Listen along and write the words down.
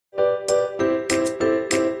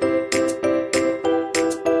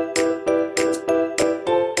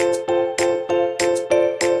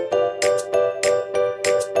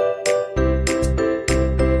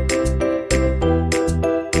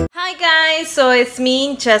so it's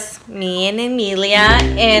just me and Emilia,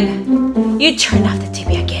 and you turn off the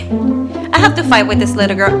TV again. I have to fight with this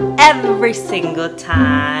little girl every single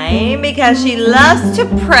time because she loves to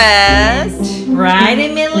press. Right,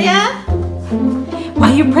 Emilia?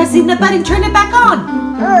 Why are you pressing the button? Turn it back on.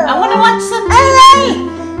 I want to watch some TV.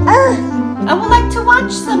 I would like to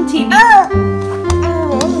watch some TV.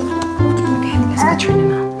 Okay, let's go turn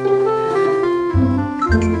it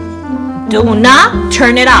on. Do not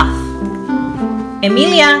turn it off.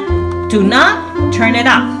 Emilia, do not turn it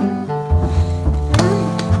off.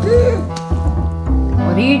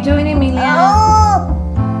 What are you doing, Emilia?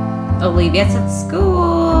 Olivia's at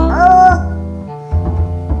school.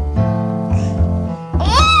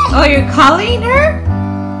 Oh, you're calling her?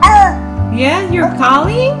 Yeah, you're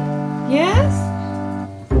calling? Yes?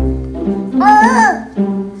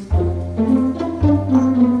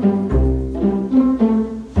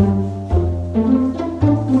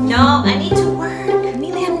 No, I need to work.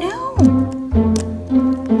 Emilia, no.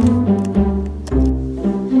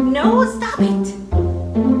 No, stop it.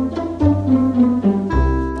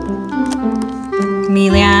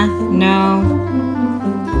 Emilia, no.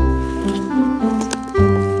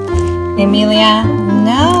 Emilia,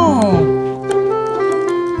 no.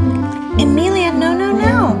 Emilia, no, no,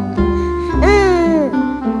 no.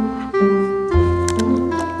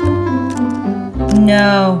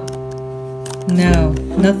 No. No.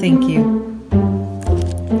 No, thank you.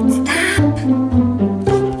 Stop.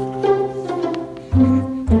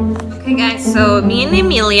 Okay, guys, so me and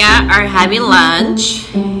Emilia are having lunch,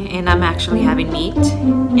 and I'm actually having meat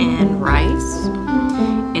and rice.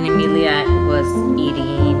 And Emilia was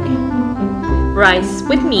eating rice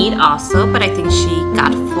with meat also, but I think she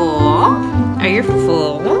got full. Are you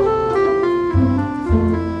full?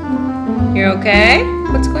 You're okay?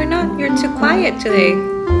 What's going on? You're too quiet today.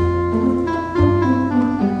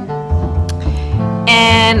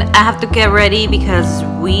 And I have to get ready because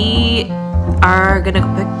we are gonna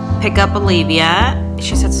go pick up Olivia.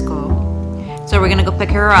 She's at school, so we're gonna go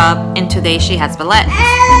pick her up, and today she has ballet.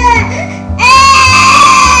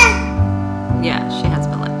 Yeah, she has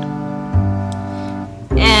ballet.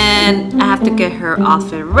 And I have to get her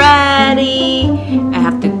outfit ready. I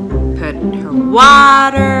have to put her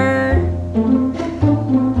water.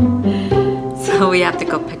 So we have to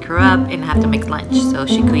go pick her up and have to make lunch. So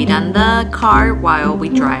she could eat on the car while we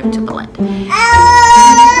drive to Ballet.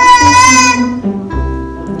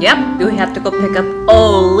 Yep, we have to go pick up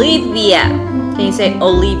Olivia. Can you say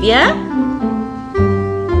Olivia?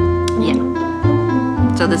 Yeah.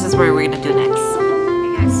 So this is what we're gonna do next.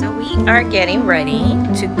 Okay guys, so we are getting ready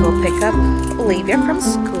to go pick up Olivia from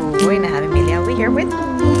school, and I have Emilia over here with me.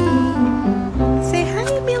 Say hi,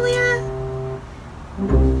 Emilia.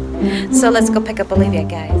 So let's go pick up Olivia,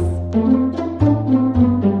 guys.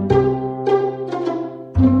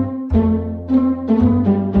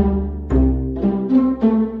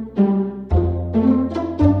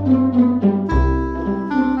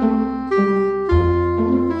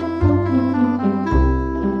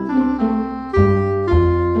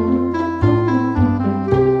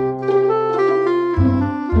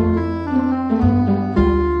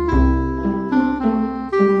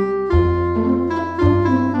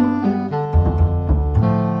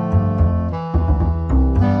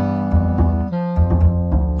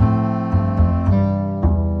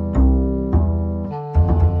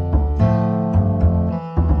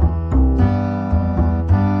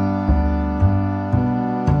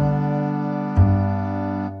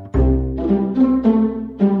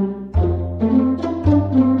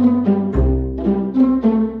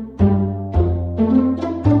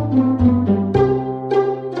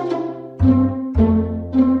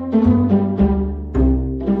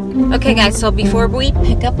 Okay guys, so before we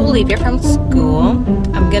pick up Olivia from school,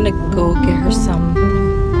 I'm gonna go get her some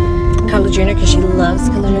collard greener because she loves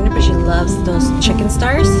collard greener, but she loves those chicken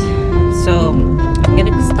stars. So I'm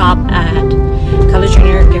gonna stop at collard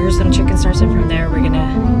greener, get her some chicken stars, and from there we're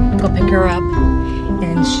gonna go pick her up,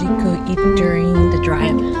 and she could eat during the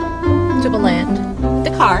drive to Belen,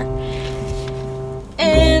 the car.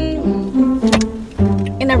 And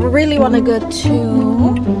I really want to go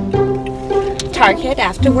to Target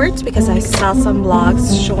afterwards because I saw some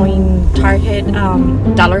vlogs showing Target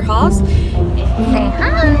dollar hauls. Say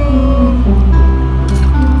hi.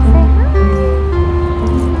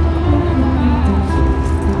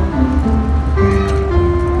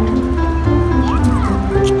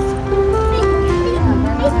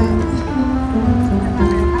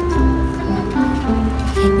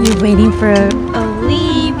 You're waiting for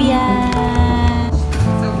Olivia.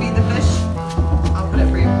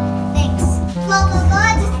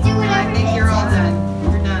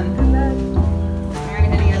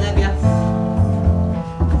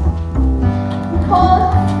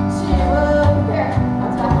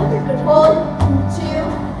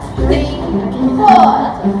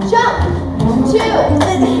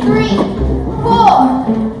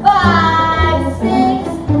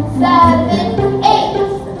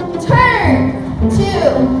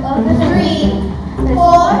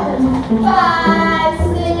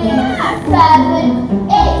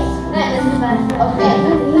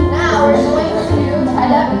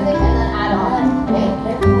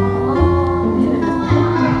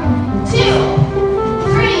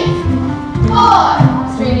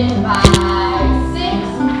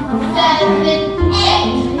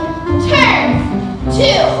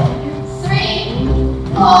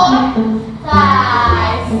 5,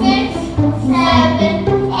 6, 7,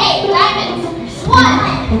 8. Diamonds. 1,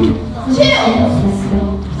 2,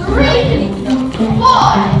 3, 4,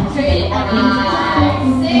 5,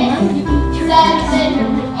 6, 7,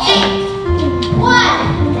 8. 1,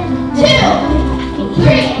 2,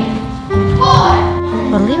 3, 4.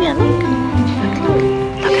 Olivia, look.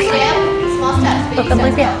 Small steps. Look,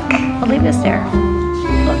 Olivia. Olivia's there. 2,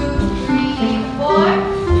 3, 4,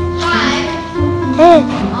 5.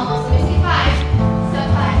 Almost. Let me see 5. Step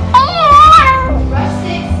 5. Brush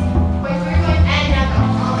 6. Point where you're going, and now go.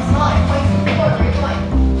 Almost smaller. Point forward where you're going.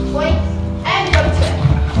 Point and go to it.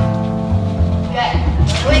 Good.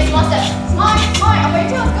 Wait, small steps. Smaller, smaller. Up your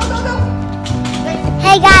toes. Go, go, go.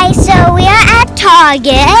 Hey guys, so we are at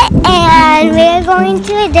Target and we're going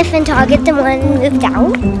to a different Target than one we moved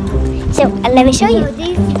out. So let me show you.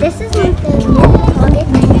 This is the new Target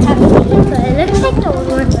that have made, but it looks like the old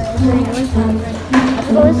one, but it's really old Target.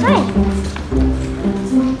 Let's go inside.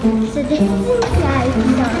 So this is inside.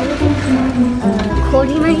 So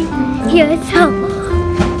Cody right here. So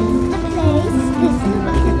this is the place. This is the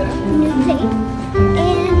new place.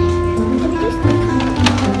 And let me do something.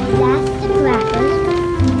 That's the wrappers.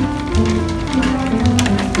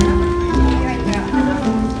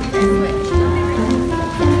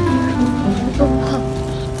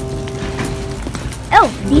 Oh,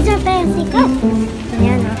 these are fancy cups.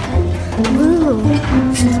 Yeah, not cups. Ooh.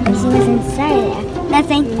 Let's see what's inside there.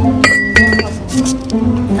 Nothing.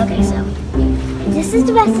 Okay, so this is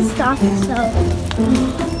the rest of the stuff. So,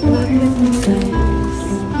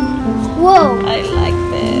 whoa! I like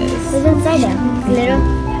this. What's inside there? Glitter.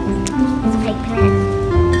 It's a fake plant.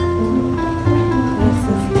 This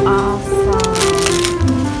is awesome.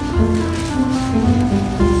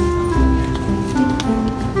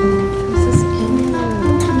 This is cute.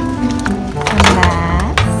 A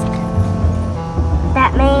mask.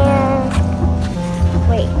 Batman.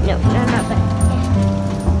 Wait, no, not Batman.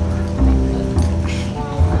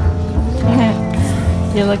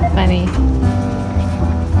 You look funny.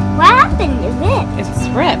 What happened to it? It's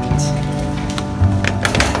ripped.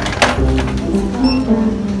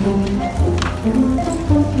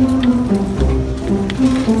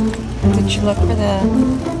 Did you look for the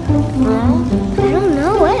broom? I don't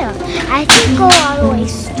know where. I can go all the way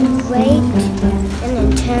straight and then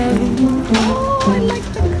turn. Oh, I like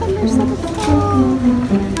the colors of the phone.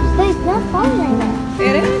 But it's not fun like that.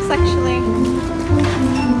 It is actually.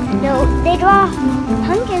 No, they draw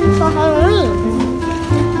pumpkins for Halloween.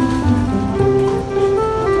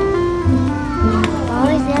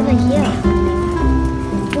 Always never here.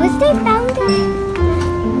 Was they found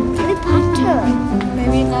Harry Potter?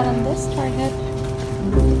 Maybe not on this Target.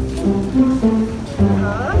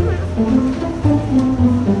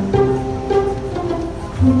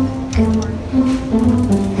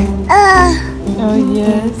 Oh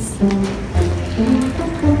yes.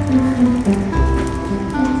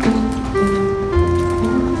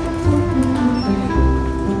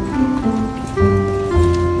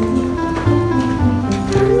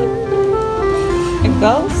 A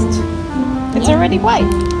ghost? It's already white.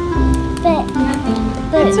 But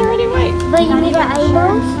It's already white. But you need the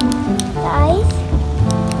eyeballs, the eyes,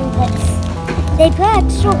 and this. They put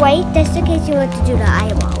extra white just in case you want to do the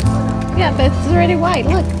eyeballs. Yeah, but it's already white.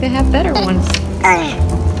 Look, they have better ones.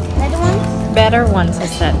 Better ones? Better ones, I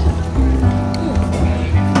said.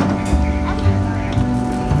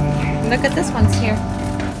 Look at this one's here.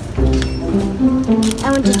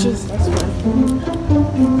 I want to choose this one.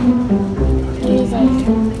 Choose it.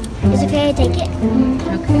 Is it okay to take it?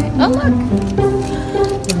 Okay. Oh, look.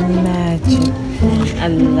 Magic. I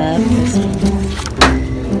love this one.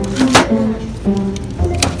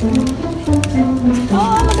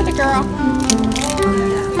 Oh, look at the girl.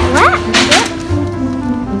 What?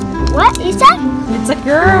 What is that? It's a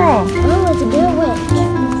girl. Oh, it's a girl witch.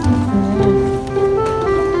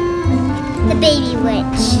 The baby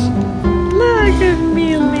witch. Look at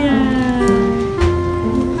Amelia.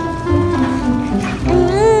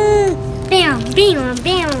 Bam, bam,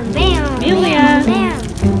 bam, bam. Amelia. Bam, bam.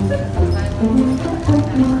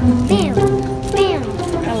 Bam, bam,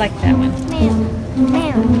 I like that one. bam,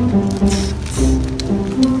 bam.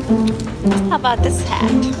 How about this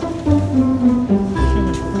hat?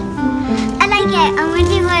 I like it. I want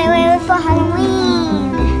to wear it for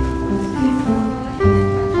Halloween.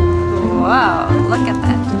 Wow, look at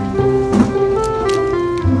that.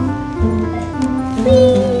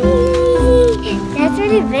 Whee! That's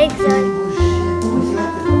really big, so